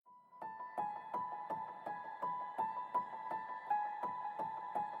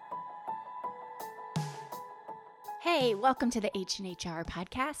Hey, welcome to the H&H Hour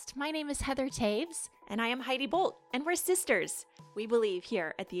podcast. My name is Heather Taves. And I am Heidi Bolt, and we're sisters. We believe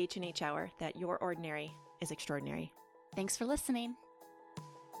here at the H&H Hour that your ordinary is extraordinary. Thanks for listening.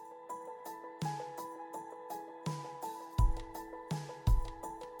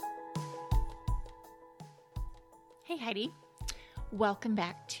 Hey, Heidi. Welcome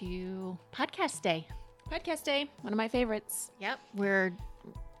back to Podcast Day. Podcast Day, one of my favorites. Yep, we're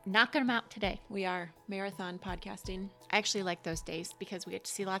knocking them out today. We are marathon podcasting. I actually like those days because we get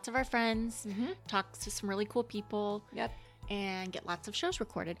to see lots of our friends, talk to some really cool people, and get lots of shows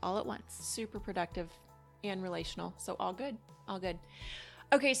recorded all at once. Super productive and relational. So all good. All good.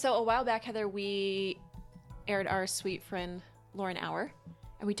 Okay, so a while back, Heather, we aired our sweet friend Lauren Auer,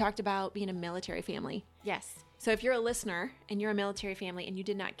 and we talked about being a military family. Yes. So if you're a listener and you're a military family and you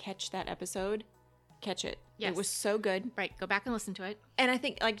did not catch that episode, catch it. Yes. It was so good. Right. Go back and listen to it. And I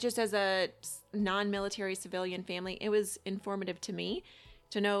think, like, just as a non-military civilian family, it was informative to me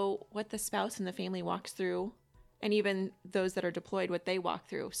to know what the spouse and the family walks through, and even those that are deployed, what they walk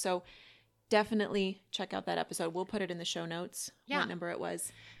through. So definitely check out that episode. We'll put it in the show notes, what number it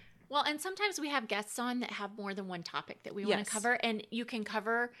was. Well, and sometimes we have guests on that have more than one topic that we want to cover, and you can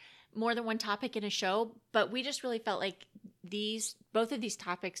cover more than one topic in a show, but we just really felt like both of these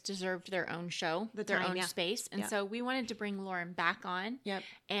topics deserved their own show, their own space. And so we wanted to bring Lauren back on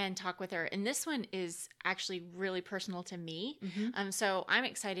and talk with her. And this one is actually really personal to me. So I'm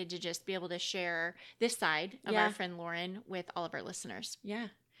excited to just be able to share this side of our friend Lauren with all of our listeners. Yeah.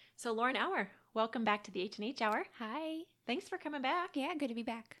 So Lauren Auer, welcome back to the H&H Hour. Hi. Thanks for coming back. Yeah, good to be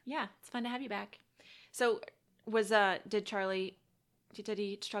back. Yeah, it's fun to have you back. So did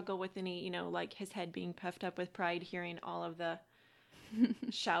he struggle with any, like his head being puffed up with pride, hearing all of the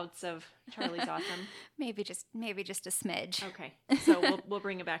shouts of Charlie's awesome? Maybe just a smidge. Okay, so we'll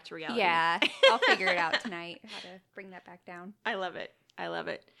bring it back to reality. Yeah, I'll figure it out tonight, how to bring that back down. I love it.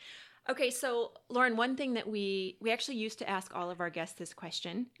 Okay, so Lauren, one thing that we actually used to ask all of our guests this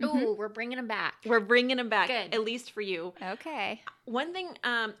question. Ooh, we're bringing them back. Good. At least for you. Okay. One thing,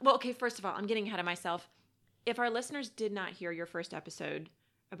 first of all, I'm getting ahead of myself. If our listeners did not hear your first episode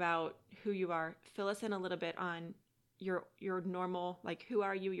about who you are, fill us in a little bit on your normal, like, who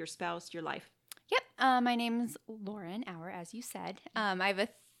are you, your spouse, your life? Yep. My name's Lauren Auer, as you said. I have a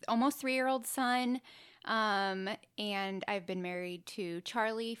almost 3-year-old son, and I've been married to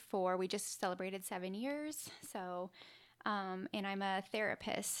Charlie we just celebrated 7 years. So, and I'm a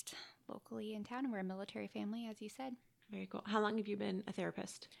therapist locally in town, and we're a military family, as you said. Very cool. How long have you been a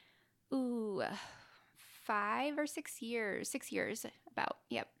therapist? Ooh, 5 or 6 years. 6 years, about.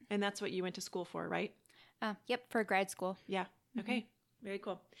 Yep. And that's what you went to school for, right? Yep, for grad school. Yeah. Okay. Very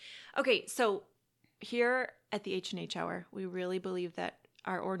cool. Okay, so here at the H&H Hour, we really believe that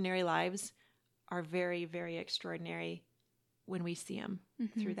our ordinary lives are very, very extraordinary when we see them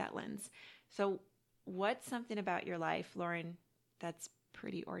through that lens. So what's something about your life, Lauren, that's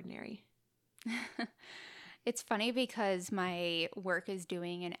pretty ordinary? It's funny because my work is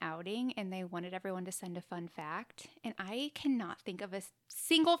doing an outing and they wanted everyone to send a fun fact. And I cannot think of a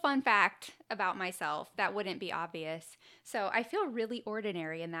single fun fact about myself that wouldn't be obvious. So I feel really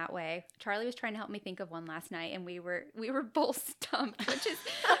ordinary in that way. Charlie was trying to help me think of one last night and we were both stumped, which is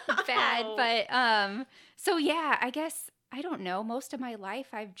bad. But so yeah, I guess, I don't know. Most of my life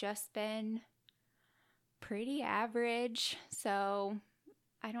I've been pretty average. So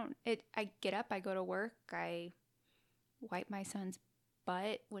I get up, I go to work, I wipe my son's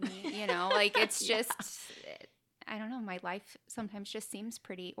butt when like it's just, I don't know, my life sometimes just seems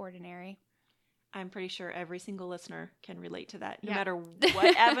pretty ordinary. I'm pretty sure every single listener can relate to that. No matter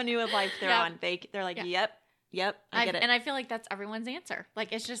what avenue of life they're on, they're like, yep, I get it. And I feel like that's everyone's answer.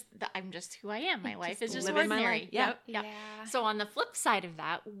 Like, it's just, I'm just who I am. My life is just living ordinary. My life. Yeah. So on the flip side of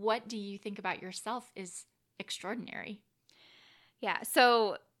that, what do you think about yourself is extraordinary? Yeah,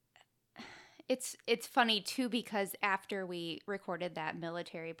 so it's funny too because after we recorded that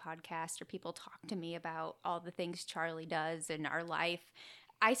military podcast or people talk to me about all the things Charlie does in our life,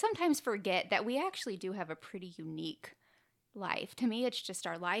 I sometimes forget that we actually do have a pretty unique life. To me, it's just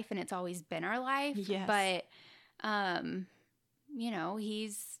our life and it's always been our life. Yes. But,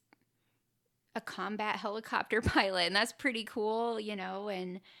 he's a combat helicopter pilot and that's pretty cool,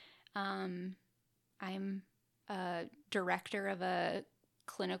 and I'm a director of a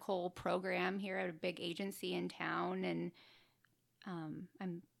clinical program here at a big agency in town, and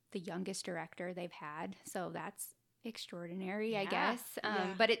I'm the youngest director they've had, so that's extraordinary, I guess.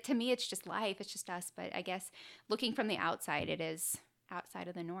 But to me, it's just life. It's just us. But I guess looking from the outside, it is outside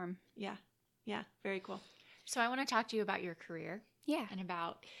of the norm. Yeah. Very cool. So I want to talk to you about your career. Yeah. And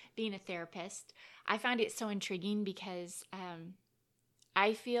about being a therapist. I find it so intriguing because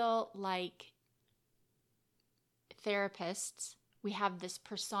I feel like therapists, we have this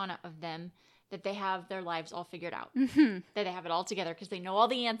persona of them that they have their lives all figured out, that they have it all together because they know all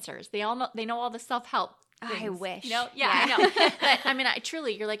the answers. They know all the self-help things. I wish. Yeah, I know. But I mean,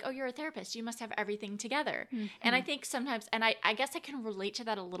 truly, you're like, oh, you're a therapist. You must have everything together. Mm-hmm. And I think sometimes, and I guess I can relate to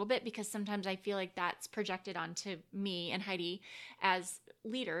that a little bit because sometimes I feel like that's projected onto me and Heidi as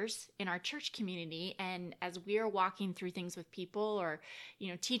leaders in our church community. And as we're walking through things with people or,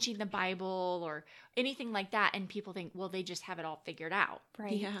 teaching the Bible or anything like that. And people think, well, they just have it all figured out.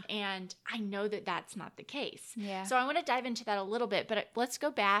 Right. Yeah. And I know that that's not the case. Yeah. So I want to dive into that a little bit, but let's go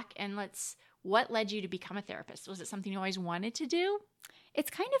back and what led you to become a therapist? Was it something you always wanted to do? It's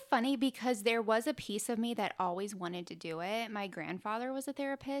kind of funny because there was a piece of me that always wanted to do it. My grandfather was a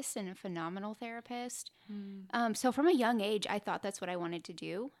therapist and a phenomenal therapist. So from a young age, I thought that's what I wanted to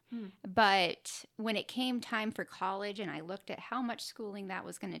do. But when it came time for college and I looked at how much schooling that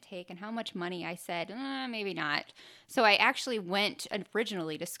was going to take and how much money, I said, maybe not. So I actually went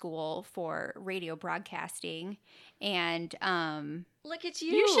originally to school for radio broadcasting and look at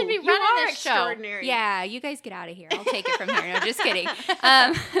you. You should be running this show. Yeah, you guys get out of here. I'll take it from here. No, just kidding.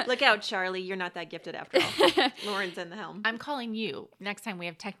 Look out, Charlie. You're not that gifted after all. Lauren's in the helm. I'm calling you next time we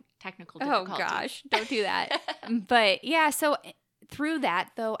have technical difficulties. Oh, gosh. Don't do that. But, yeah, so through that,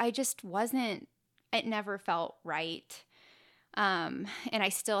 though, I just wasn't – it never felt right. And I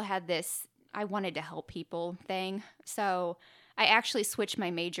still had this I wanted to help people thing. So I actually switched my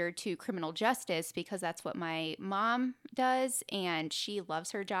major to criminal justice because that's what my mom does, and she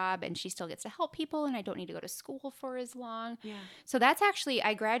loves her job, and she still gets to help people, and I don't need to go to school for as long. Yeah. So that's actually,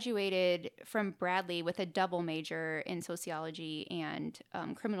 I graduated from Bradley with a double major in sociology and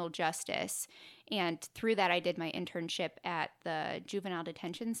criminal justice, and through that I did my internship at the juvenile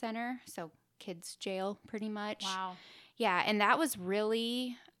detention center, so kids' jail pretty much. Wow. Yeah, and that was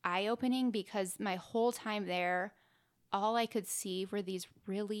really eye-opening because my whole time there, all I could see were these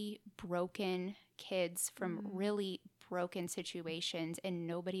really broken kids from really broken situations, and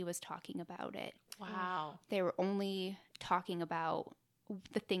nobody was talking about it. Wow. They were only talking about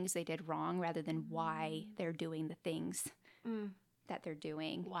the things they did wrong rather than why they're doing the things that they're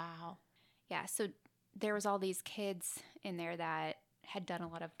doing. Wow. Yeah, so there was all these kids in there that had done a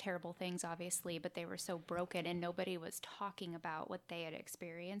lot of terrible things, obviously, but they were so broken, and nobody was talking about what they had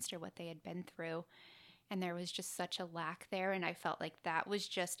experienced or what they had been through. And there was just such a lack there, and I felt like that was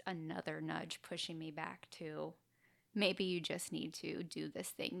just another nudge pushing me back to maybe you just need to do this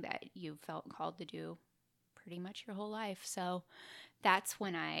thing that you felt called to do pretty much your whole life. So that's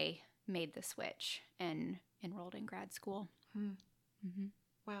when I made the switch and enrolled in grad school. Mm-hmm.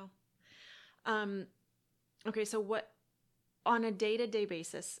 Wow. Okay, so what, on a day-to-day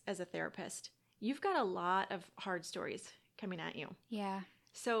basis as a therapist, you've got a lot of hard stories coming at you. Yeah.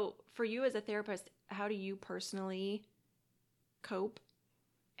 So for you as a therapist, how do you personally cope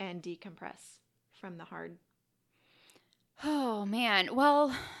and decompress from the hard? Oh, man.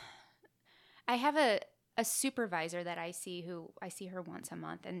 Well, I have a supervisor that I see her once a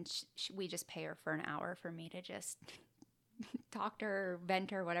month, and we just pay her for an hour for me to just talk to her,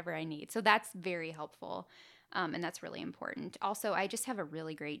 vent her, whatever I need. So that's very helpful, and that's really important. Also, I just have a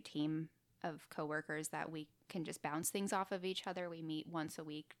really great team of coworkers that we can just bounce things off of each other. We meet once a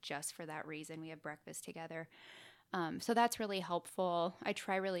week just for that reason. We have breakfast together. So that's really helpful. I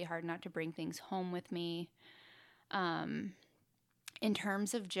try really hard not to bring things home with me. In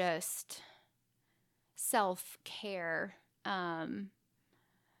terms of just self-care, that's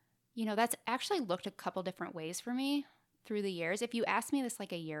actually looked a couple different ways for me through the years. If you asked me this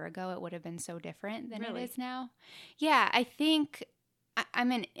like a year ago, it would have been so different than it is now. Yeah, I think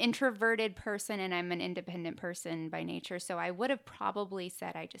I'm an introverted person and I'm an independent person by nature. So I would have probably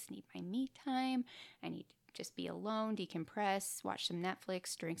said I just need my me time. I need to just be alone, decompress, watch some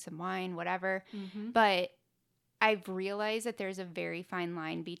Netflix, drink some wine, whatever. Mm-hmm. But I've realized that there's a very fine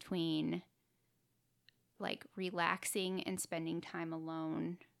line between like relaxing and spending time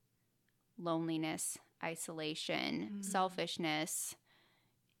alone, loneliness, isolation, selfishness,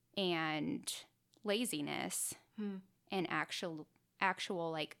 and laziness, and actual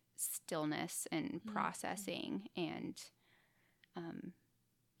like stillness and processing and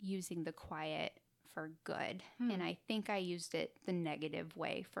using the quiet for good. And I think I used it the negative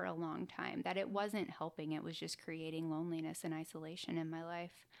way for a long time, that it wasn't helping. It was just creating loneliness and isolation in my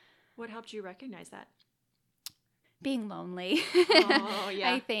life. What helped you recognize that? Being lonely. Oh,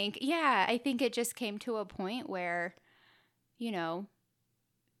 yeah. I think it just came to a point where,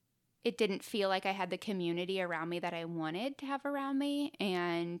 it didn't feel like I had the community around me that I wanted to have around me.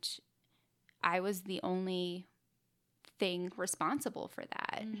 And I was the only thing responsible for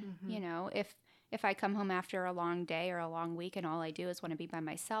that. Mm-hmm. You know, if I come home after a long day or a long week and all I do is want to be by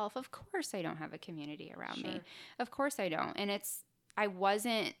myself, of course I don't have a community around me. Of course I don't. And I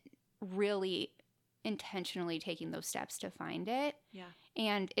wasn't really intentionally taking those steps to find it. Yeah.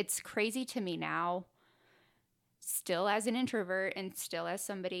 And it's crazy to me now, still as an introvert and still as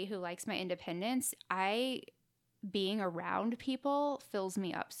somebody who likes my independence, being around people fills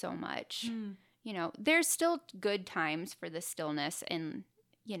me up so much. You know, there's still good times for the stillness and,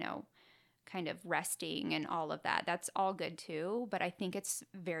 you know, kind of resting and all of that. That's all good too. But I think it's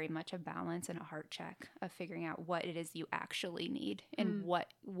very much a balance and a heart check of figuring out what it is you actually need and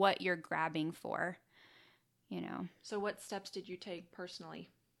what you're grabbing for, you know. So what steps did you take personally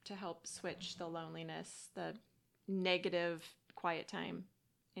to help switch the loneliness, the negative quiet time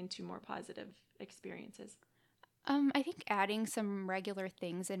into more positive experiences? I think adding some regular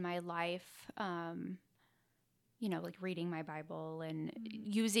things in my life, you know, like reading my Bible and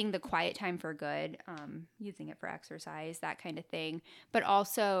using the quiet time for good, using it for exercise, that kind of thing. But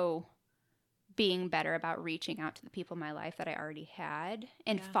also being better about reaching out to the people in my life that I already had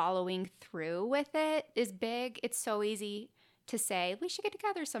and following through with it is big. It's so easy to say, we should get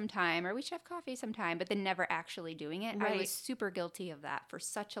together sometime or we should have coffee sometime, but then never actually doing it. Right. I was super guilty of that for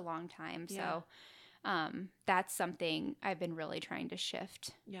such a long time. So that's something I've been really trying to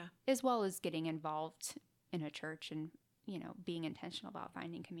shift. Yeah. As well as getting involved in a church and, you know, being intentional about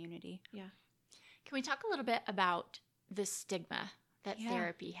finding community. Yeah. Can we talk a little bit about the stigma that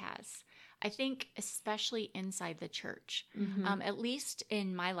therapy has? I think especially inside the church, at least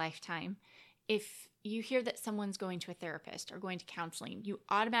in my lifetime, if you hear that someone's going to a therapist or going to counseling, you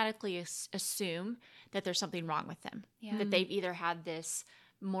automatically assume that there's something wrong with them, that they've either had this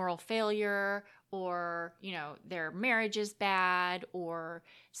moral failure or, you know, their marriage is bad or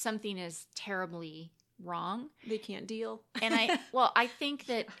something is terribly wrong. They can't deal. And I think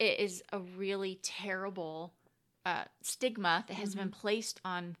that it is a really terrible stigma that has been placed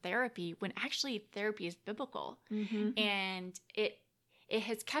on therapy when actually therapy is biblical. And it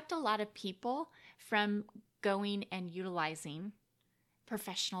has kept a lot of people from going and utilizing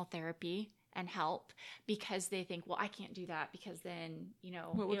professional therapy and help because they think, well, I can't do that because then, you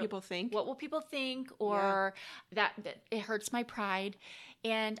know, what will people think? What will people think? Or that it hurts my pride.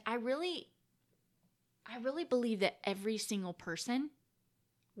 And I really believe that every single person,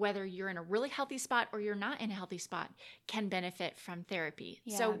 whether you're in a really healthy spot or you're not in a healthy spot, can benefit from therapy.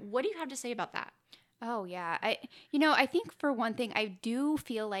 Yeah. So what do you have to say about that? Oh, yeah. I think for one thing, I do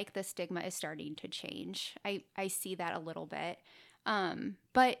feel like the stigma is starting to change. I see that a little bit.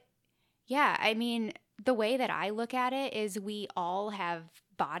 But yeah, I mean, the way that I look at it is we all have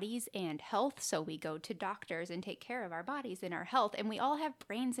bodies and health. So we go to doctors and take care of our bodies and our health. And we all have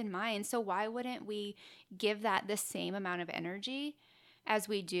brains and minds. So why wouldn't we give that the same amount of energy as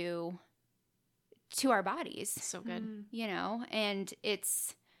we do to our bodies? So good. You know, and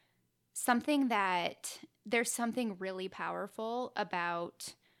it's something that there's something really powerful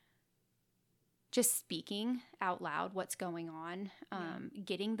about just speaking out loud what's going on,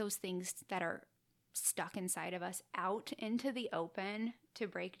 getting those things that are stuck inside of us out into the open to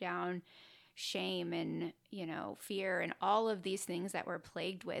break down shame and, you know, fear and all of these things that we're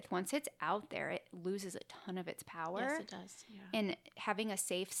plagued with. Once it's out there, it loses a ton of its power. Yes, it does. Yeah. And having a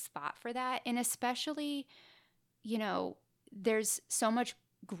safe spot for that, and especially, you know, there's so much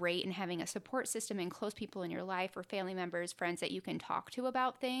great in having a support system and close people in your life or family members, friends that you can talk to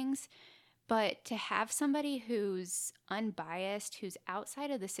about things. But to have somebody who's unbiased, who's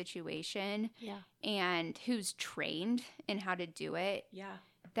outside of the situation, and who's trained in how to do it,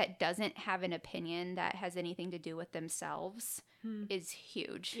 that doesn't have an opinion that has anything to do with themselves is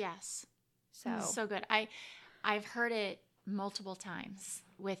huge. Yes. So good. I've heard it multiple times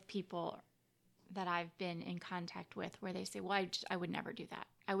with people that I've been in contact with where they say, well, I would never do that.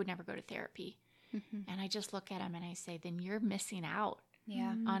 I would never go to therapy. And I just look at them and I say, then you're missing out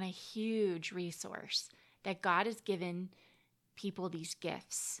on a huge resource that God has given people these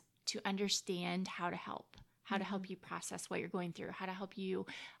gifts to understand how to help you process what you're going through, how to help you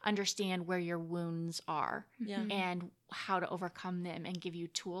understand where your wounds are and how to overcome them and give you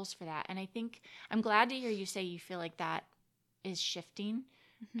tools for that. And I think I'm glad to hear you say you feel like that is shifting.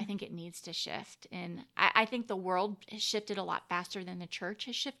 I think it needs to shift. And I think the world has shifted a lot faster than the church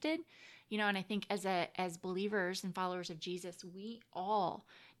has shifted. You know, and I think as believers and followers of Jesus, we all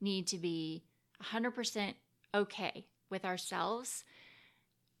need to be 100% okay with ourselves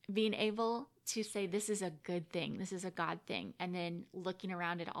being able to say, this is a good thing, this is a God thing, and then looking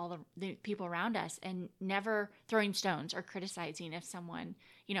around at all the people around us and never throwing stones or criticizing if someone,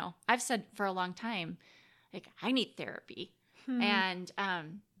 you know, I've said for a long time, like, I need therapy. And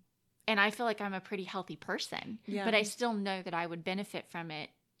I feel like I'm a pretty healthy person, but I still know that I would benefit from it.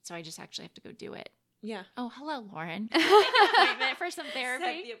 So I just actually have to go do it. Yeah. Oh, hello, Lauren. Make an appointment for some therapy.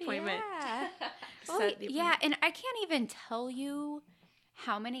 Set the appointment. Yeah. Set the appointment. Yeah, and I can't even tell you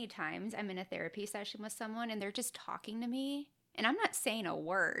how many times I'm in a therapy session with someone and they're just talking to me and I'm not saying a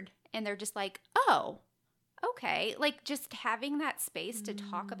word and they're just like, oh, okay. Like just having that space to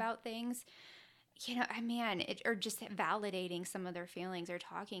talk about things, you know, or just validating some of their feelings or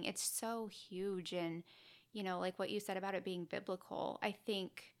talking, it's so huge. And, you know, like what you said about it being biblical, I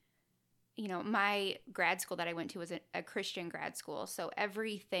think, you know, my grad school that I went to was a Christian grad school. So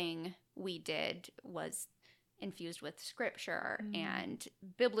everything we did was infused with scripture and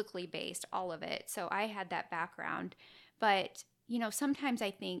biblically based, all of it. So I had that background. But, you know, sometimes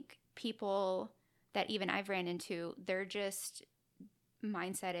I think people that even I've ran into, their just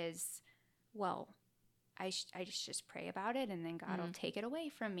mindset is, well, I just pray about it and then God will take it away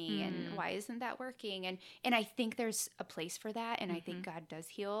from me. And why isn't that working? And I think there's a place for that. And I think God does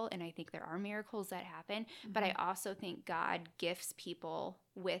heal. And I think there are miracles that happen. But I also think God gifts people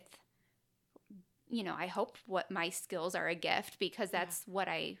with, you know, I hope what my skills are a gift because that's what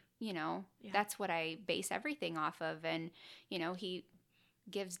I, you know, that's what I base everything off of. And, you know, he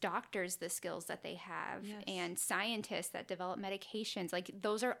gives doctors the skills that they have and scientists that develop medications. Like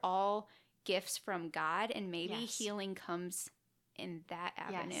those are all gifts from God, and maybe healing comes in that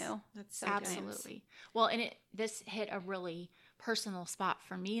avenue. Yes. That's so absolutely nice. Well, and this hit a really personal spot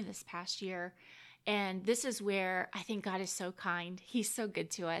for me this past year, and this is where I think God is so kind. He's so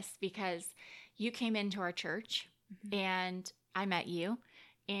good to us because you came into our church and I met you,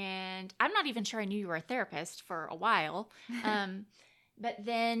 and I'm not even sure I knew you were a therapist for a while. But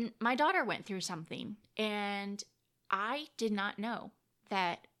then my daughter went through something, and I did not know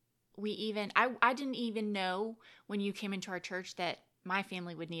that I didn't even know when you came into our church that my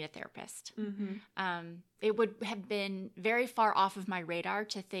family would need a therapist. It would have been very far off of my radar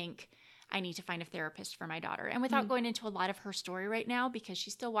to think I need to find a therapist for my daughter. And without going into a lot of her story right now, because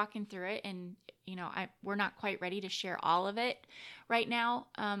she's still walking through it, and you know, we're not quite ready to share all of it right now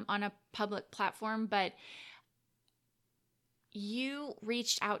on a public platform, but you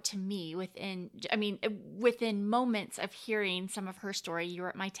reached out to me within moments of hearing some of her story. You were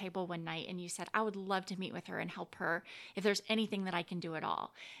at my table one night and you said, I would love to meet with her and help her if there's anything that I can do at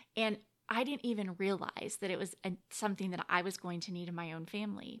all. And I didn't even realize that it was something that I was going to need in my own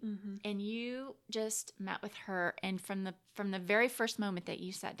family. And you just met with her. And from the very first moment that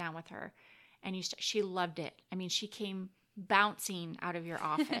you sat down with her and she loved it. I mean, she came bouncing out of your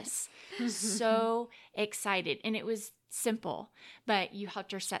office, so excited. And it was simple, but you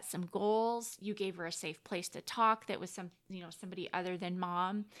helped her set some goals. You gave her a safe place to talk that was somebody other than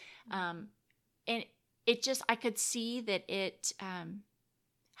mom. And it just, I could see that it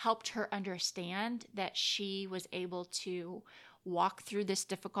helped her understand that she was able to walk through this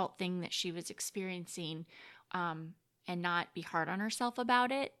difficult thing that she was experiencing and not be hard on herself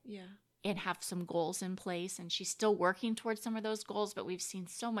about it. Yeah. And have some goals in place. And she's still working towards some of those goals, but we've seen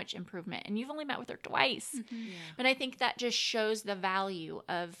so much improvement. And you've only met with her twice. But I think that just shows the value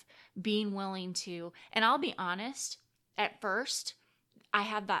of being willing to, and I'll be honest, at first, I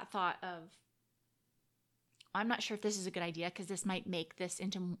had that thought of, I'm not sure if this is a good idea because this might make this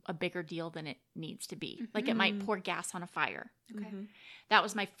into a bigger deal than it needs to be. Like it might pour gas on a fire. Okay. That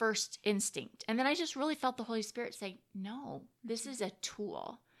was my first instinct. And then I just really felt the Holy Spirit say, no, this is a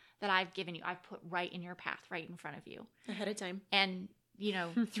tool that I've given you. I've put right in your path, right in front of you. Ahead of time. And,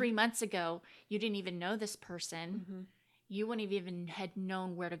 3 months ago, you didn't even know this person. You wouldn't have even had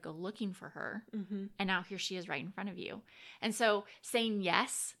known where to go looking for her. And now here she is right in front of you. And so saying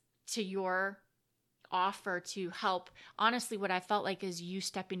yes to your offer to help, honestly, what I felt like is you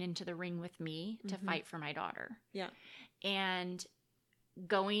stepping into the ring with me to fight for my daughter. Yeah. And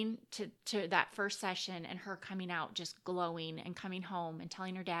going to that first session and her coming out just glowing and coming home and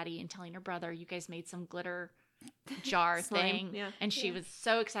telling her daddy and telling her brother, you guys made some glitter jar thing. Yeah. And she was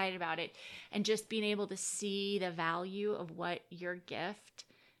so excited about it. And just being able to see the value of what your gift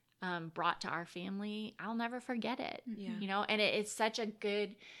brought to our family, I'll never forget it. Yeah. And it's such a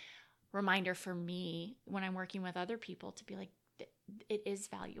good reminder for me when I'm working with other people to be like, it is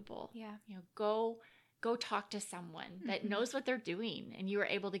valuable. Yeah. Go talk to someone that knows what they're doing, and you were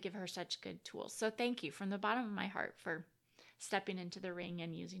able to give her such good tools. So thank you from the bottom of my heart for stepping into the ring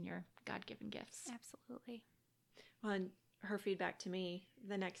and using your God-given gifts. Absolutely. Well, and her feedback to me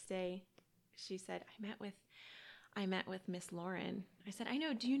the next day, she said, I met with Miss Lauren. I said, I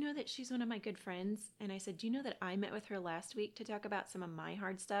know. Do you know that she's one of my good friends? And I said, do you know that I met with her last week to talk about some of my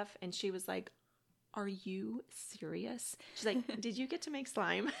hard stuff? And she was like, are you serious? She's like, did you get to make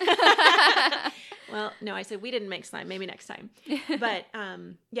slime? Well, no, I said, we didn't make slime. Maybe next time. But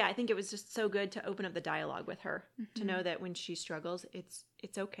yeah, I think it was just so good to open up the dialogue with her, to know that when she struggles, it's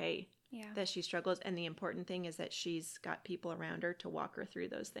okay that she struggles. And the important thing is that she's got people around her to walk her through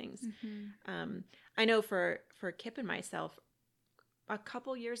those things. I know for Kip and myself, a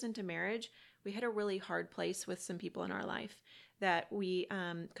couple years into marriage, we had a really hard place with some people in our life that we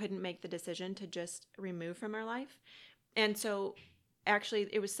couldn't make the decision to just remove from our life. And so actually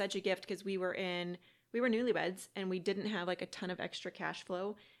it was such a gift because we were newlyweds and we didn't have like a ton of extra cash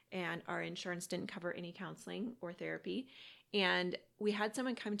flow, and our insurance didn't cover any counseling or therapy. And we had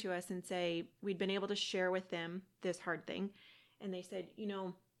someone come to us and say, we'd been able to share with them this hard thing. And they said,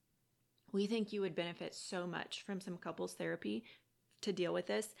 we think you would benefit so much from some couples therapy to deal with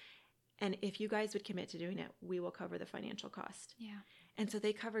this. And if you guys would commit to doing it, we will cover the financial cost. Yeah. And so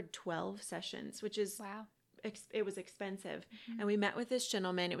they covered 12 sessions, which is, wow. It was expensive. And we met with this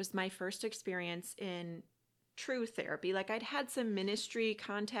gentleman. It was my first experience in true therapy. Like, I'd had some ministry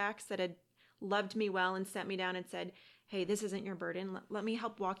contacts that had loved me well and sent me down and said, hey, this isn't your burden. Let me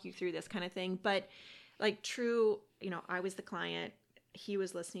help walk you through this kind of thing. But like true, I was the client. He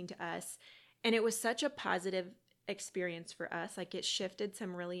was listening to us. And it was such a positive experience for us. Like, it shifted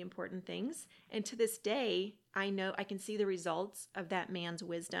some really important things. And to this day, I know I can see the results of that man's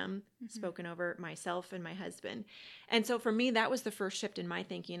wisdom spoken over myself and my husband. And so for me, that was the first shift in my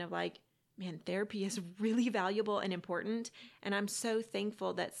thinking of like, man, therapy is really valuable and important. And I'm so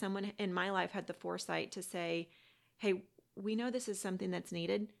thankful that someone in my life had the foresight to say, hey, we know this is something that's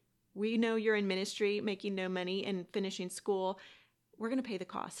needed. We know you're in ministry, making no money and finishing school. We're going to pay the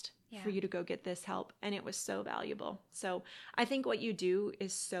cost for you to go get this help. And it was so valuable. So I think what you do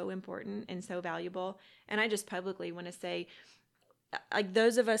is so important and so valuable. And I just publicly want to say, like,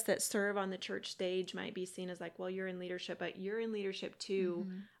 those of us that serve on the church stage might be seen as like, well, you're in leadership, but you're in leadership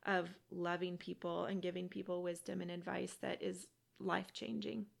too, of loving people and giving people wisdom and advice that is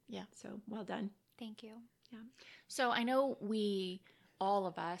life-changing. Yeah. So well done. Thank you. Yeah. So I know all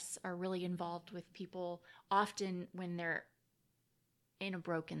of us are really involved with people often when they're in a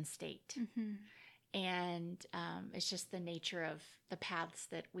broken state. And it's just the nature of the paths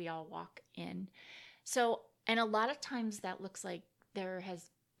that we all walk in. So, and a lot of times that looks like there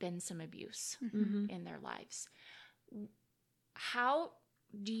has been some abuse in their lives. How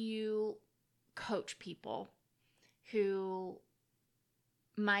do you coach people who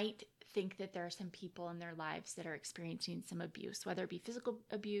might think that there are some people in their lives that are experiencing some abuse, whether it be physical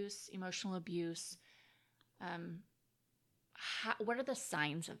abuse, emotional abuse? What are the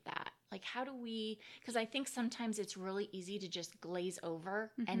signs of that? Like, how do we, because I think sometimes it's really easy to just glaze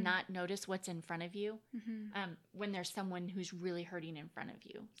over and not notice what's in front of you when there's someone who's really hurting in front of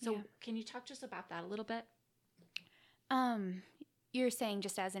you. So can you talk to us about that a little bit? You're saying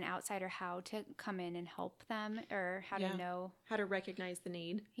just as an outsider, how to come in and help them, or how to know? How to recognize the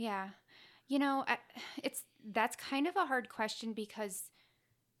need. Yeah. That's kind of a hard question because,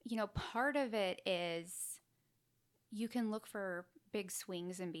 part of it is you can look for big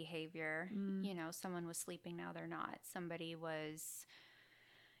swings in behavior. Someone was sleeping, now they're not. Somebody was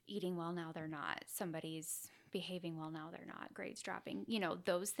eating well, now they're not. Somebody's behaving well, now they're not. Grades dropping,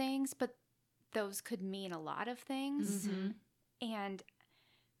 those things. But those could mean a lot of things. And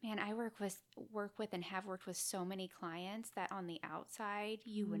man, I work with and have worked with so many clients that on the outside,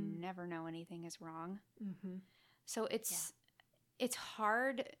 you would never know anything is wrong. So it's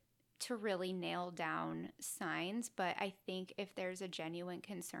hard to really nail down signs, but I think if there's a genuine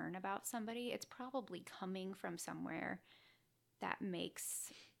concern about somebody, it's probably coming from somewhere that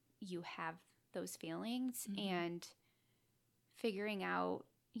makes you have those feelings, and figuring out,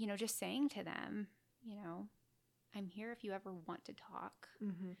 just saying to them, I'm here if you ever want to talk,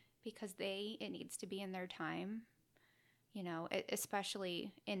 because it needs to be in their time,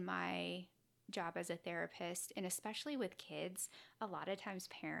 especially in my job as a therapist, and especially with kids. A lot of times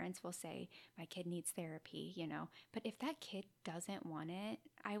parents will say, my kid needs therapy, but if that kid doesn't want it,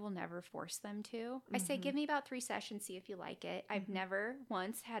 I will never force them to. I say, give me about 3 sessions, see if you like it. I've never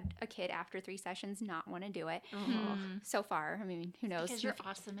once had a kid after 3 sessions not want to do it. So far. I mean, who knows? Because you're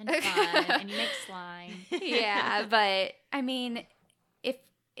awesome and fun and you make slime. Yeah, but I mean,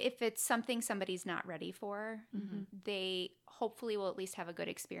 if it's something somebody's not ready for, they hopefully will at least have a good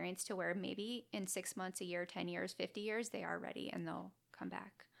experience to where maybe in 6 months, a year, 10 years, 50 years, they are ready and they'll come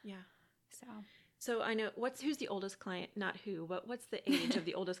back. Yeah. So I know who's the oldest client, not who, but what's the age of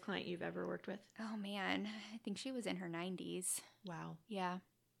the oldest client you've ever worked with? Oh man, I think she was in her 90s. Wow. Yeah.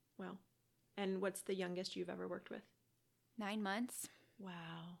 Wow. And what's the youngest you've ever worked with? 9 months.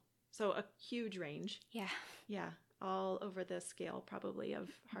 Wow. So a huge range. Yeah. Yeah. All over the scale probably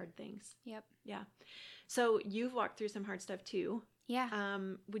of hard things. Yep. Yeah. So you've walked through some hard stuff too. Yeah.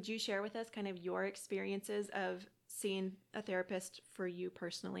 Would you share with us kind of your experiences of seeing a therapist for you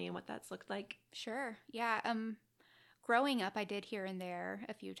personally and what that's looked like? Sure. Yeah. Growing up, I did here and there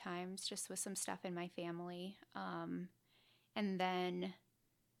a few times, just with some stuff in my family. And then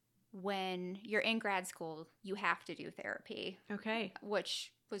when you're in grad school, you have to do therapy. Okay.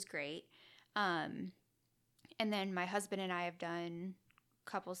 Which was great. And then my husband and I have done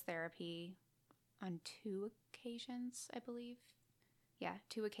couples therapy on 2 occasions, I believe. Yeah,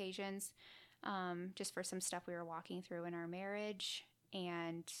 2 occasions, just for some stuff we were walking through in our marriage.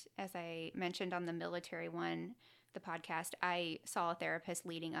 And as I mentioned on the military one, the podcast, I saw a therapist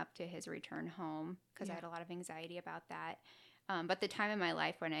leading up to his return home because I had a lot of anxiety about that. But the time in my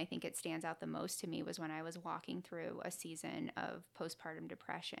life when I think it stands out the most to me was when I was walking through a season of postpartum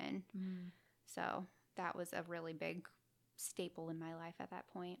depression. So that was a really big staple in my life at that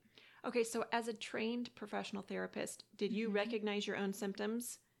point. Okay, so as a trained professional therapist, did you recognize your own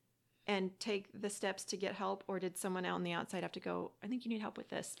symptoms and take the steps to get help, or did someone on the outside have to go, I think you need help with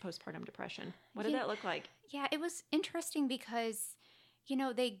this postpartum depression? What did that look like? Yeah, it was interesting because,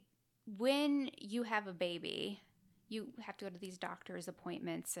 when you have a baby, you have to go to these doctor's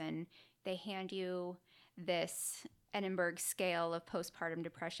appointments and they hand you this Edinburgh scale of postpartum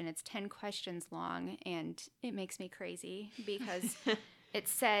depression. It's 10 questions long, and it makes me crazy because it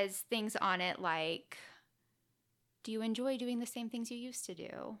says things on it like, do you enjoy doing the same things you used to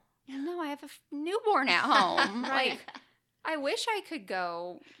do? No, I have a newborn at home. Right. Like, I wish I could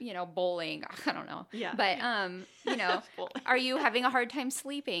go, bowling. I don't know. Yeah. But, are you having a hard time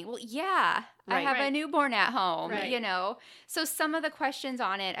sleeping? Well, yeah, I have a newborn at home, So some of the questions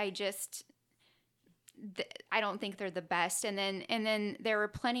on it, I don't think they're the best. And then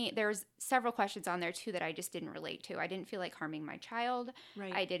there's several questions on there too that I just didn't relate to. I didn't feel like harming my child.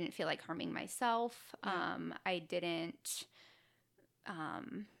 Right. I didn't feel like harming myself. Yeah. I didn't,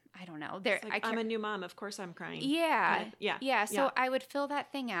 I don't know. I'm a new mom. Of course I'm crying. Yeah. Kind of, yeah. Yeah. So I would fill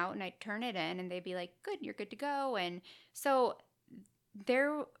that thing out and I'd turn it in and they'd be like, good, you're good to go. And so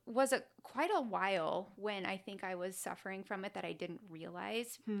there was quite a while when I think I was suffering from it that I didn't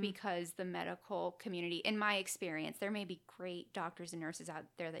realize because the medical community, in my experience, there may be great doctors and nurses out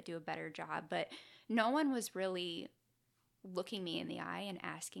there that do a better job, but no one was really looking me in the eye and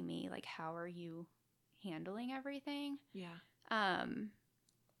asking me, like, how are you handling everything? Yeah.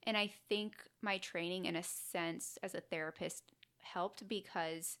 And I think my training, in a sense, as a therapist helped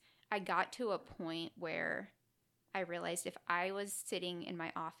because I got to a point where I realized if I was sitting in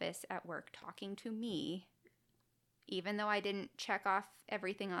my office at work talking to me, even though I didn't check off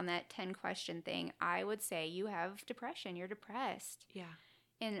everything on that 10-question thing, I would say, you have depression, you're depressed. Yeah.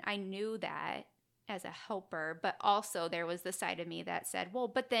 And I knew that as a helper, but also there was the side of me that said, well,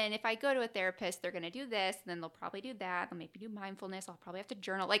 but then if I go to a therapist, they're going to do this, and then they'll probably do that. They'll maybe do mindfulness. I'll probably have to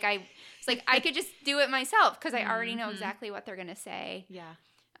journal. It's like I could just do it myself because I already know exactly what they're going to say. Yeah.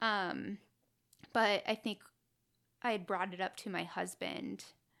 But I think I had brought it up to my husband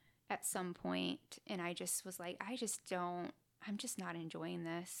at some point, and I just was like, I'm just not enjoying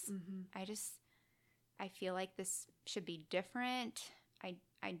this. I feel like this should be different. I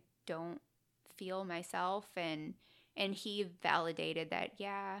don't feel myself, and he validated that.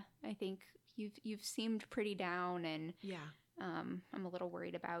 Yeah, I think you've seemed pretty down, and I'm a little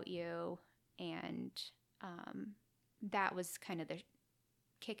worried about you, and that was kind of the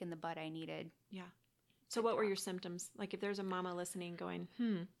kick in the butt I needed. Yeah. So what were your symptoms? Like if there's a mama listening going,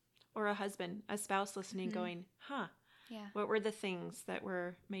 or a husband, a spouse listening going, yeah. What were the things that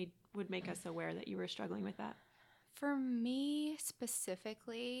would make us aware that you were struggling with that? For me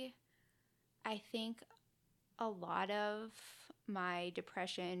specifically, I think a lot of my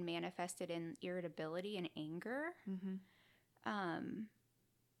depression manifested in irritability and anger,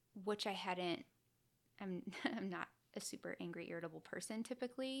 which I hadn't. I'm not a super angry, irritable person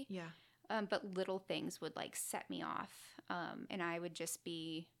typically. Yeah. But little things would like set me off, and I would just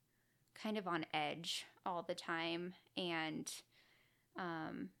be kind of on edge all the time. And,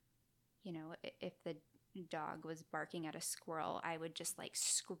 if the dog was barking at a squirrel, I would just like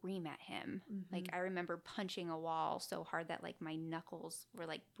scream at him. Like I remember punching a wall so hard that like my knuckles were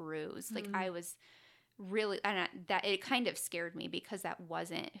like bruised. Like I was really, that it kind of scared me because that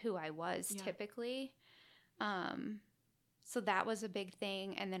wasn't who I was typically. So that was a big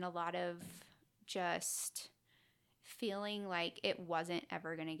thing. And then a lot of just feeling like it wasn't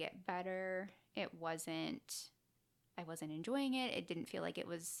ever going to get better. I wasn't enjoying it. It didn't feel like it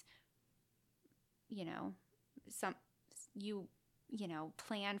was,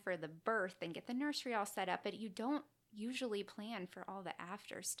 plan for the birth and get the nursery all set up, but you don't usually plan for all the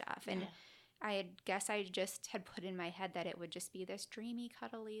after stuff. And I guess I just had put in my head that it would just be this dreamy,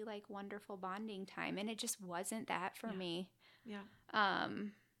 cuddly, like wonderful bonding time. And it just wasn't that for me. Yeah.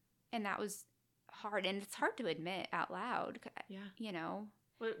 And that was hard. And it's hard to admit out loud. Yeah.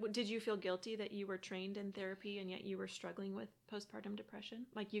 Did you feel guilty that you were trained in therapy and yet you were struggling with postpartum depression?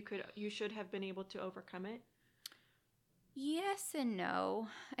 Like you should have been able to overcome it? Yes and no.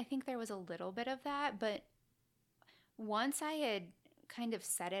 I think there was a little bit of that, but once I had kind of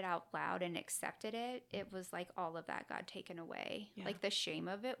said it out loud and accepted it, it was like all of that got taken away. Yeah. Like the shame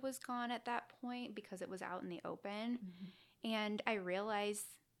of it was gone at that point because it was out in the open. Mm-hmm. And I realized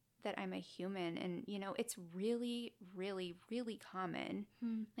that I'm a human, and it's really, really, really common.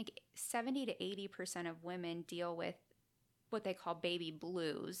 Like 70 to 80% of women deal with what they call baby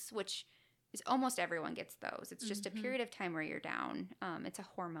blues, which is almost everyone gets those. It's just a period of time where you're down. It's a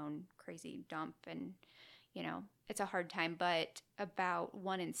hormone crazy dump, and it's a hard time. But about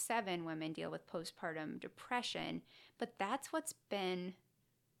 1 in 7 women deal with postpartum depression, but that's what's been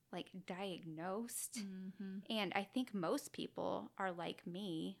like diagnosed. And I think most people are like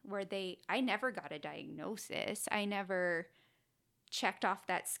me, where I never got a diagnosis. I never checked off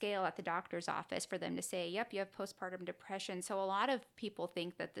that scale at the doctor's office for them to say, yep, you have postpartum depression. So a lot of people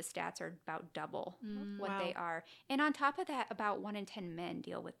think that the stats are about double what they are. And on top of that, about 1 in 10 men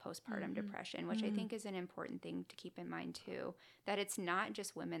deal with postpartum depression, which I think is an important thing to keep in mind too, that it's not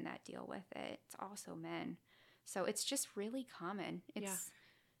just women that deal with it. It's also men. So it's just really common.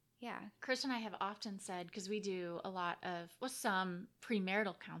 Yeah. Chris and I have often said, because we do a lot of, some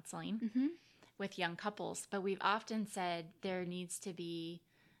premarital counseling with young couples, but we've often said there needs to be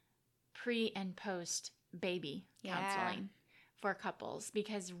pre and post baby counseling for couples,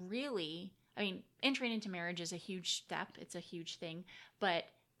 because really, entering into marriage is a huge step. It's a huge thing, but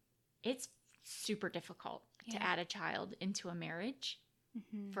it's super difficult to add a child into a marriage.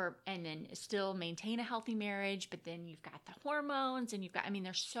 And then still maintain a healthy marriage, but then you've got the hormones and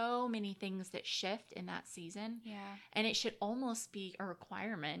there's so many things that shift in that season. Yeah. And it should almost be a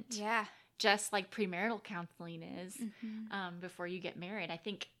requirement. Yeah. Just like premarital counseling is before you get married. I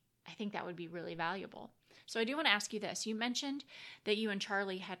think that would be really valuable. So I do want to ask you this. You mentioned that you and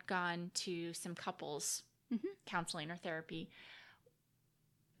Charlie had gone to some couples counseling or therapy.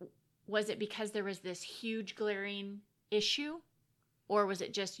 Was it because there was this huge glaring issue? Or was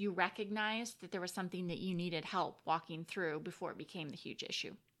it just you recognized that there was something that you needed help walking through before it became the huge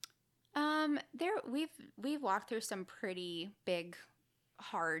issue? We've walked through some pretty big,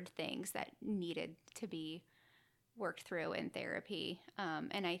 hard things that needed to be worked through in therapy.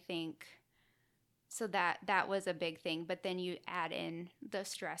 And I think so that was a big thing. But then you add in the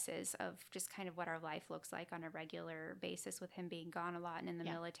stresses of just kind of what our life looks like on a regular basis with him being gone a lot and in the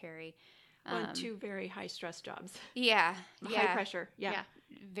military. Well, 2 very high stress jobs. Yeah. High pressure. Yeah.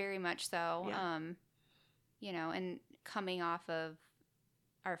 Very much so. Yeah. And coming off of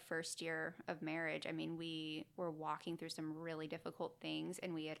our first year of marriage, we were walking through some really difficult things,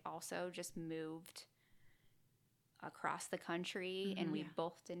 and we had also just moved across the country and we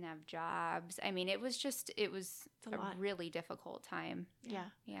both didn't have jobs. It was a really difficult time. Yeah.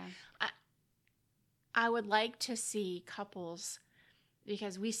 Yeah. I would like to see couples,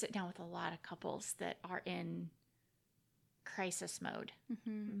 because we sit down with a lot of couples that are in crisis mode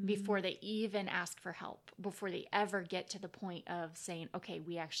before they even ask for help, before they ever get to the point of saying, okay,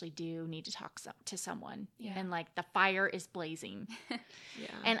 we actually do need to talk to someone. Yeah. And like the fire is blazing.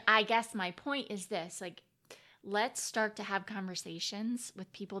 And I guess my point is this, like, let's start to have conversations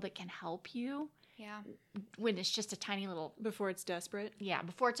with people that can help you. Yeah. When it's just a tiny little... Before it's desperate. Yeah,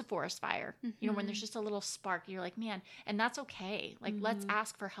 before it's a forest fire. When there's just a little spark, you're like, man, and that's okay. Like, let's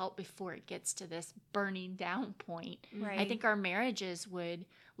ask for help before it gets to this burning down point. Right. I think our marriages would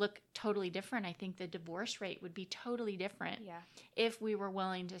look totally different. I think the divorce rate would be totally different if we were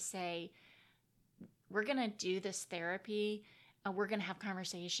willing to say, we're going to do this therapy, we're going to have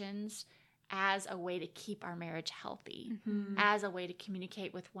conversations as a way to keep our marriage healthy, as a way to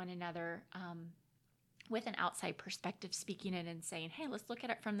communicate with one another, with an outside perspective, speaking it and saying, hey, let's look at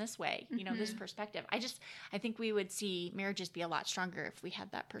it from this way, this perspective. I think we would see marriages be a lot stronger if we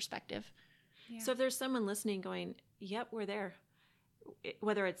had that perspective. Yeah. So if there's someone listening going, yep, we're there,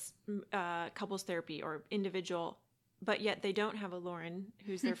 whether it's couples therapy or individual, but yet they don't have a Lauren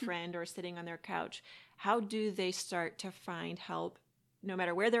who's their friend or sitting on their couch, how do they start to find help no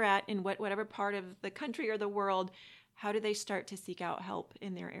matter where they're at in whatever part of the country or the world, how do they start to seek out help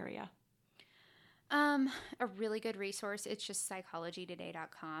in their area? A really good resource, it's just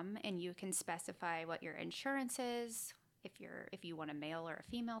psychologytoday.com, and you can specify what your insurance is, if you want a male or a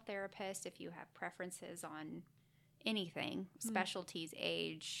female therapist, if you have preferences on anything, specialties,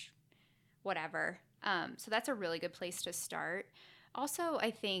 age, whatever. So that's a really good place to start. Also,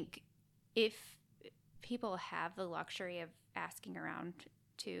 I think if people have the luxury of asking around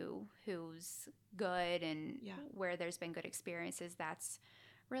to who's good and where there's been good experiences, that's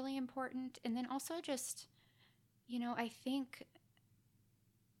really important. And then also just, I think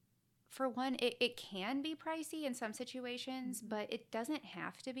for one, it can be pricey in some situations, but it doesn't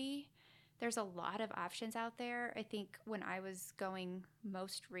have to be. There's a lot of options out there. I think when I was going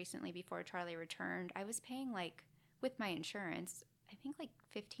most recently before Charlie returned, I was paying with my insurance, I think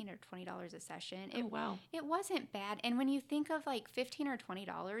 $15 or $20 a session. Wow. It wasn't bad. And when you think of $15 or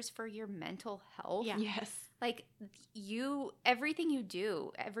 $20 for your mental health, yes, everything you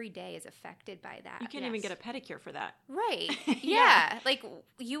do every day is affected by that. You can't even get a pedicure for that. Right. Yeah.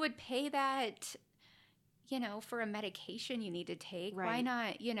 You would pay that, for a medication you need to take. Right. Why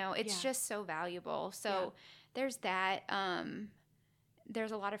not? It's just so valuable. So there's that.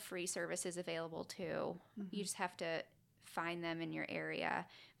 There's a lot of free services available too. Mm-hmm. You just have to find them in your area.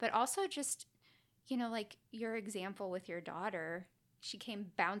 But also just, your example with your daughter, she came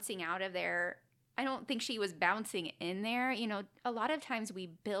bouncing out of there. I don't think she was bouncing in there. A lot of times we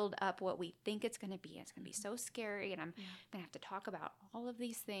build up what we think it's going to be. It's going to be so scary, and I'm going to have to talk about all of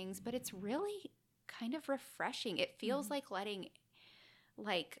these things. But it's really kind of refreshing. It feels like letting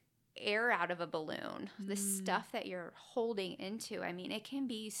air out of a balloon. The stuff that you're holding into. I mean, it can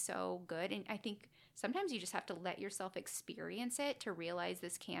be so good. And I think sometimes you just have to let yourself experience it to realize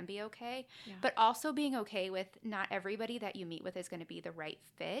this can be okay. Yeah. But also being okay with not everybody that you meet with is going to be the right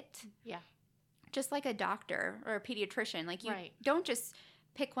fit. Yeah. Just like a doctor or a pediatrician. You don't just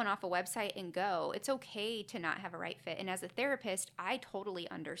pick one off a website and go. It's okay to not have a right fit. And as a therapist, I totally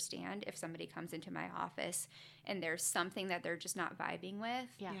understand if somebody comes into my office and there's something that they're just not vibing with.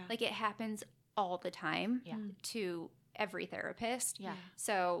 Yeah. It happens all the time to every therapist. Yeah.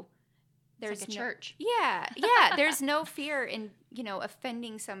 So there's a church. Yeah. There's no fear in,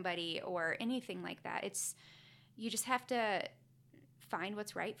 offending somebody or anything like that. You just have to find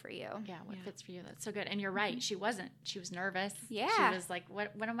what's right for you. Yeah, what fits for you. That's so good. And you're right. She wasn't. She was nervous. Yeah. She was like,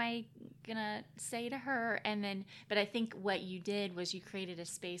 what am I going to say to her? And then, but I think what you did was you created a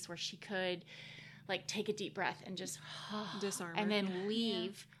space where she could take a deep breath and just disarm and then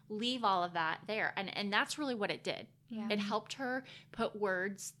leave all of that there. And that's really what it did. Yeah. It helped her put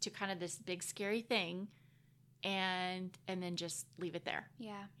words to kind of this big scary thing and then just leave it there.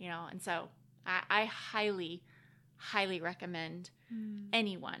 Yeah. And so I highly recommend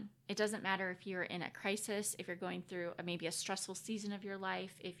anyone. It doesn't matter if you're in a crisis, if you're going through maybe a stressful season of your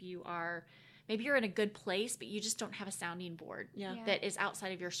life, if you are, maybe you're in a good place, but you just don't have a sounding board that is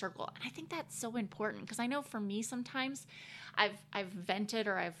outside of your circle. And I think that's so important because I know for me sometimes I've vented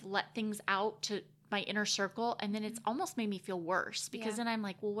or I've let things out to my inner circle, and then it's almost made me feel worse because then I'm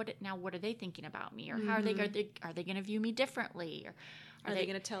like, well, what are they thinking about me, or how are they going to view me differently, or are they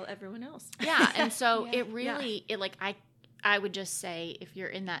going to tell everyone else? Yeah, and so it really I would just say if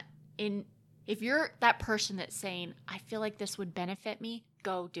you're if you're that person that's saying I feel like this would benefit me,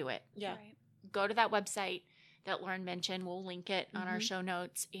 go do it. Yeah, right. Go to that website that Lauren mentioned. We'll link it on our show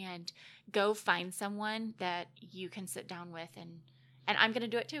notes, and go find someone that you can sit down with, and I'm going to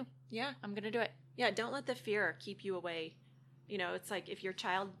do it too. Yeah, I'm going to do it. Yeah, don't let the fear keep you away. It's like if your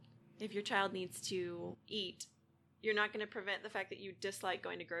child needs to eat, you're not going to prevent the fact that you dislike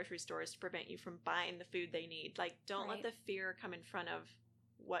going to grocery stores to prevent you from buying the food they need. Don't let the fear come in front of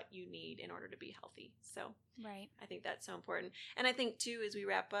what you need in order to be healthy. So right. I think that's so important. And I think too, as we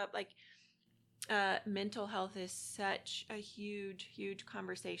wrap up, mental health is such a huge, huge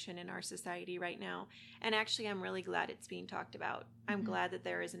conversation in our society right now. And actually, I'm really glad it's being talked about. I'm glad that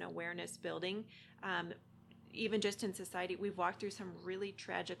there is an awareness building. Even just in society, we've walked through some really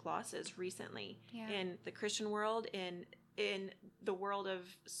tragic losses recently in the Christian world, in the world of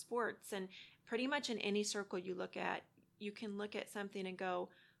sports, and pretty much in any circle you look at, you can look at something and go,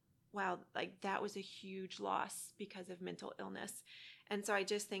 wow, that was a huge loss because of mental illness. And so I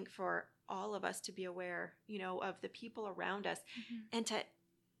just think for all of us to be aware, of the people around us and to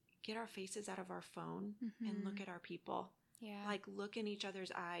get our faces out of our phone and look at our people. Yeah. Look in each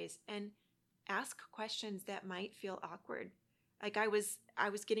other's eyes and ask questions that might feel awkward. I was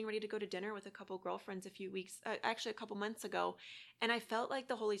getting ready to go to dinner with a couple girlfriends a couple months ago, and I felt like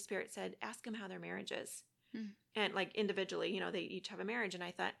the Holy Spirit said, ask them how their marriage is. And like individually, they each have a marriage. And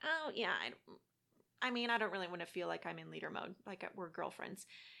I thought, oh yeah, I don't really want to feel like I'm in leader mode, like we're girlfriends.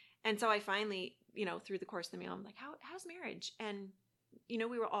 And so I finally, through the course of the meal, I'm like, how's marriage? And,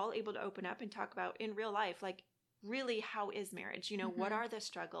 we were all able to open up and talk about in real life, like really, how is marriage? What are the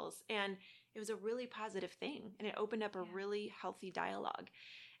struggles? And it was a really positive thing. And it opened up a really healthy dialogue.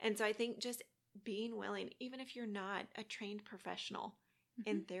 And so I think just being willing, even if you're not a trained professional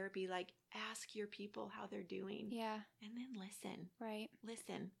in therapy, like ask your people how they're doing. Yeah. And then listen. Right.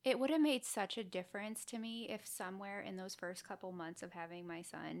 Listen. It would have made such a difference to me if somewhere in those first couple months of having my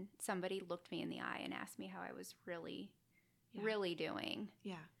son, somebody looked me in the eye and asked me how I was really doing.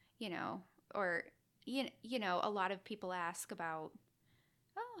 Yeah. Or, a lot of people ask about,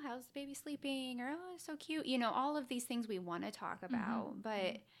 oh, how's the baby sleeping? Or, oh, it's so cute. All of these things we want to talk about.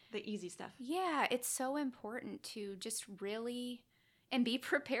 But the easy stuff. Yeah, it's so important to just really, and be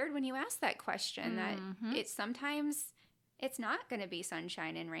prepared when you ask that question, that sometimes it's not going to be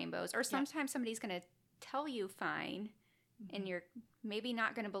sunshine and rainbows, or sometimes somebody's going to tell you fine, and you're maybe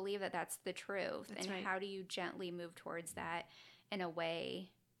not going to believe that that's the truth. That's and right. How do you gently move towards that in a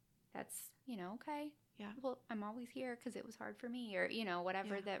way that's, okay. Yeah. Well, I'm always here because it was hard for me, or,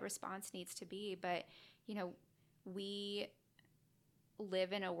 whatever that response needs to be. But, we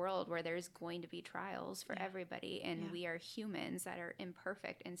live in a world where there's going to be trials for everybody, and we are humans that are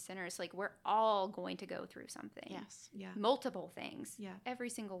imperfect and sinners. Like, we're all going to go through something. Yes. Yeah. Multiple things. Yeah. Every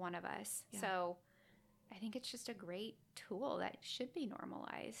single one of us. Yeah. So I think it's just a great tool that should be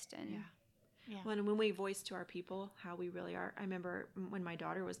normalized. And Well, and when we voice to our people how we really are, I remember when my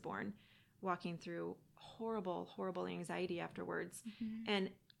daughter was born, walking through horrible, horrible anxiety afterwards, and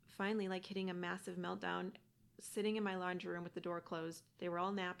finally like hitting a massive meltdown, sitting in my laundry room with the door closed. They were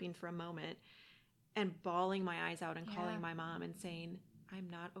all napping for a moment, and bawling my eyes out and calling my mom and saying, I'm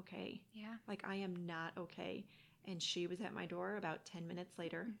not okay. Yeah. Like, I am not okay. And she was at my door about 10 minutes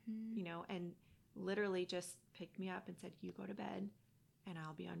later, and literally just picked me up and said, you go to bed and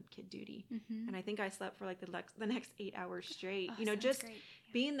I'll be on kid duty. And I think I slept for like the next 8 hours straight, just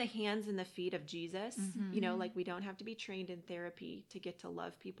being the hands and the feet of Jesus, like we don't have to be trained in therapy to get to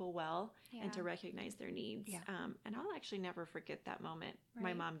love people well and to recognize their needs. Yeah. And I'll actually never forget that moment,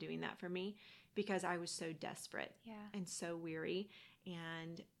 my mom doing that for me, because I was so desperate and so weary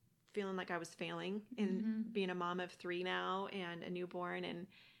and feeling like I was failing in being a mom of 3 now and a newborn. And,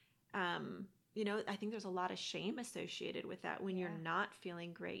 I think there's a lot of shame associated with that when you're not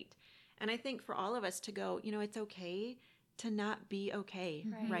feeling great. And I think for all of us to go, it's okay to not be okay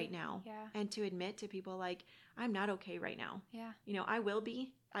right now. Yeah. And to admit to people like, I'm not okay right now. Yeah. I will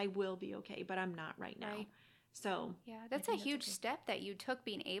be okay, but I'm not right now. Right. So yeah, that's a huge step that you took,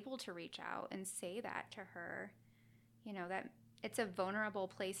 being able to reach out and say that to her. That it's a vulnerable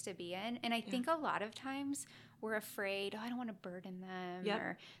place to be in. And I think a lot of times we're afraid, I don't want to burden them,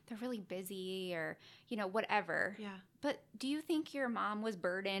 or they're really busy, or, whatever. Yeah. But do you think your mom was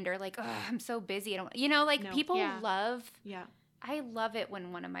burdened, or like, oh, I'm so busy. I don't, no. People love. Yeah. I love it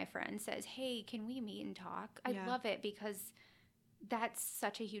when one of my friends says, hey, can we meet and talk? I love it, because that's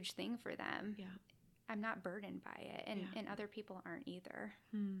such a huge thing for them. Yeah. I'm not burdened by it. And other people aren't either.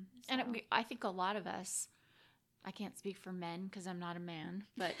 So. And I think a lot of us, I can't speak for men because I'm not a man,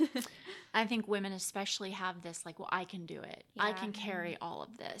 but I think women especially have this like, well, I can do it. Yeah. I can carry all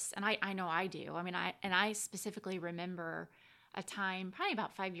of this. And I know I do. I mean, I specifically remember a time probably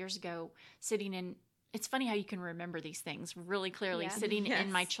about 5 years ago sitting in, it's funny how you can remember these things really clearly, sitting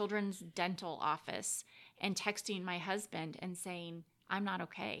in my children's dental office and texting my husband and saying, I'm not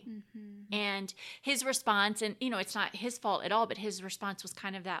okay. And his response, and, it's not his fault at all, but his response was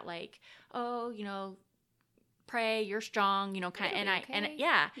kind of that like, oh, pray, you're strong, kind of, and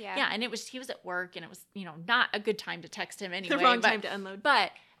and he was at work, and it was, not a good time to text him anyway. The wrong time to unload.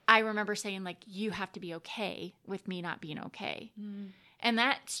 But I remember saying like, you have to be okay with me not being okay. And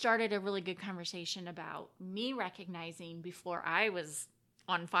that started a really good conversation about me recognizing before I was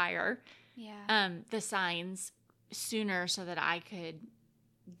on fire, the signs sooner so that I could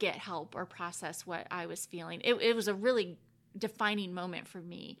get help or process what I was feeling. It was a really defining moment for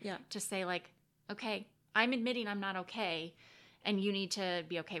me to say like, okay, I'm admitting I'm not okay, and you need to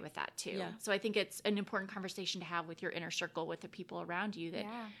be okay with that too. Yeah. So I think it's an important conversation to have with your inner circle, with the people around you that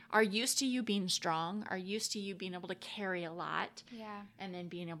are used to you being strong, are used to you being able to carry a lot, and then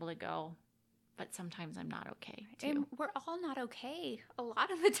being able to go, but sometimes I'm not okay too. And we're all not okay a lot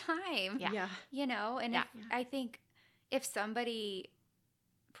of the time. Yeah. And I think if somebody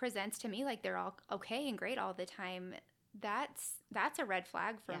presents to me like they're all okay and great all the time, that's a red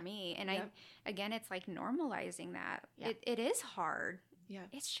flag for me. And it's like normalizing that. It is hard. Yeah.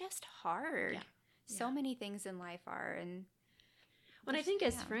 It's just hard. Yeah. So many things in life are. And when I think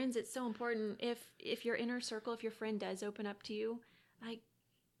as friends, it's so important if your inner circle, if your friend does open up to you, like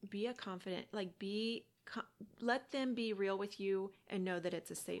be a confident, like let them be real with you and know that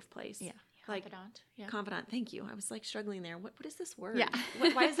it's a safe place. Yeah. Like Confidant. Yeah. Confidant. Thank you. I was like struggling there. What is this word? Yeah.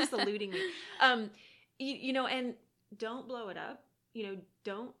 Why is this eluding me? You know, and don't blow it up. You know,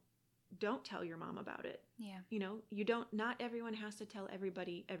 don't tell your mom about it. Yeah. You know, not everyone has to tell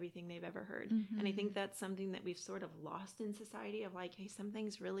everybody everything they've ever heard. Mm-hmm. And I think that's something that we've sort of lost in society of like, hey, some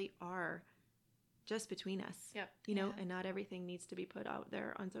things really are just between us. Yep. You know, and not everything needs to be put out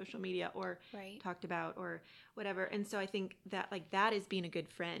there on social media or talked about or whatever. And so I think that like that is being a good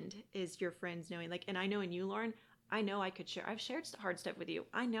friend, is your friends knowing like, and I know in you, Lauren, I know I could share, I've shared hard stuff with you.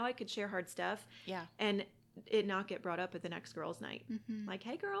 I know I could share hard stuff. Yeah. And it not get brought up at the next girls' night. Mm-hmm. Like,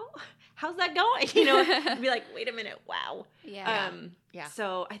 hey girl, how's that going? You know, be like, wait a minute. Wow. Yeah.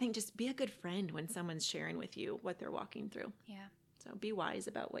 So I think just be a good friend when someone's sharing with you what they're walking through. Yeah. So be wise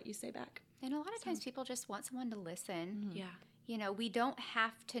about what you say back. And a lot of times people just want someone to listen. Mm-hmm. Yeah. You know, we don't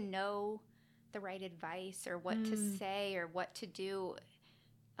have to know the right advice or what to say or what to do.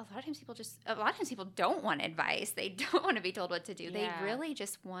 A lot of times people don't want advice. They don't want to be told what to do. Yeah. They really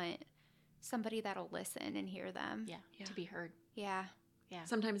just want somebody that'll listen and hear them. Yeah. To be heard. Yeah. Yeah.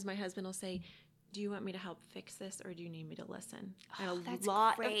 Sometimes my husband will say, do you want me to help fix this or do you need me to listen? Oh, and that's a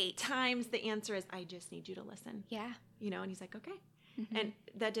lot great. of times the answer is, I just need you to listen. Yeah. You know, and he's like, okay. Mm-hmm. And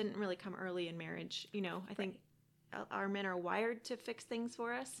that didn't really come early in marriage. You know, I think our men are wired to fix things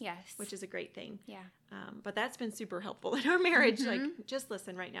for us. Yes. Which is a great thing. Yeah. But that's been super helpful in our marriage. Like, just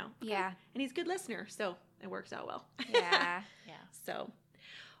listen right now. Okay. Yeah. And he's a good listener, so it works out well. Yeah. Yeah. So,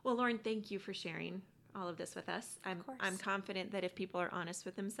 well, Lauren, thank you for sharing all of this with us. I'm confident that if people are honest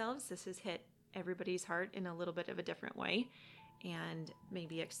with themselves, this has hit everybody's heart in a little bit of a different way and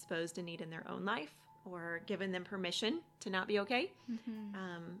maybe exposed a need in their own life or given them permission to not be okay,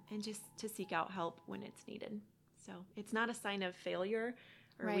 and just to seek out help when it's needed. So it's not a sign of failure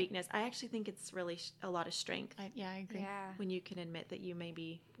or weakness. I actually think it's really a lot of strength. I agree. Yeah. When you can admit that you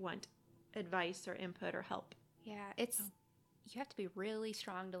maybe want advice or input or help. Yeah. You have to be really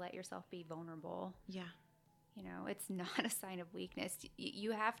strong to let yourself be vulnerable. Yeah. You know, it's not a sign of weakness.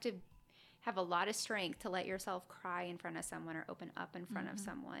 You have to have a lot of strength to let yourself cry in front of someone or open up in front of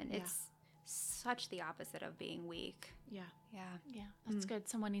someone. Yeah. It's such the opposite of being weak. Yeah. Yeah. Yeah, that's good.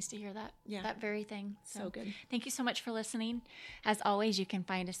 Someone needs to hear that. Yeah. That very thing. So good. Thank you so much for listening. As always, you can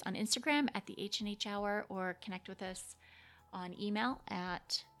find us on Instagram at the H&H Hour or connect with us on email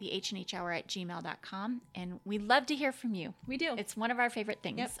at thehnhour@gmail.com. And we love to hear from you. We do. It's one of our favorite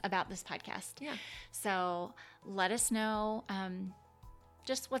things about this podcast. Yeah. So let us know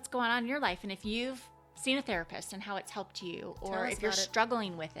just what's going on in your life. And if you've seen a therapist and how it's helped you, or if you're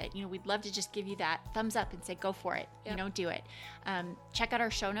struggling with it, you know, we'd love to just give you that thumbs up and say, go for it, you know, do it. Check out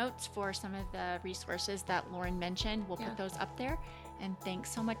our show notes for some of the resources that Lauren mentioned. We'll put those up there. And thanks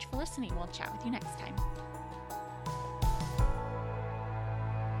so much for listening. We'll chat with you next time.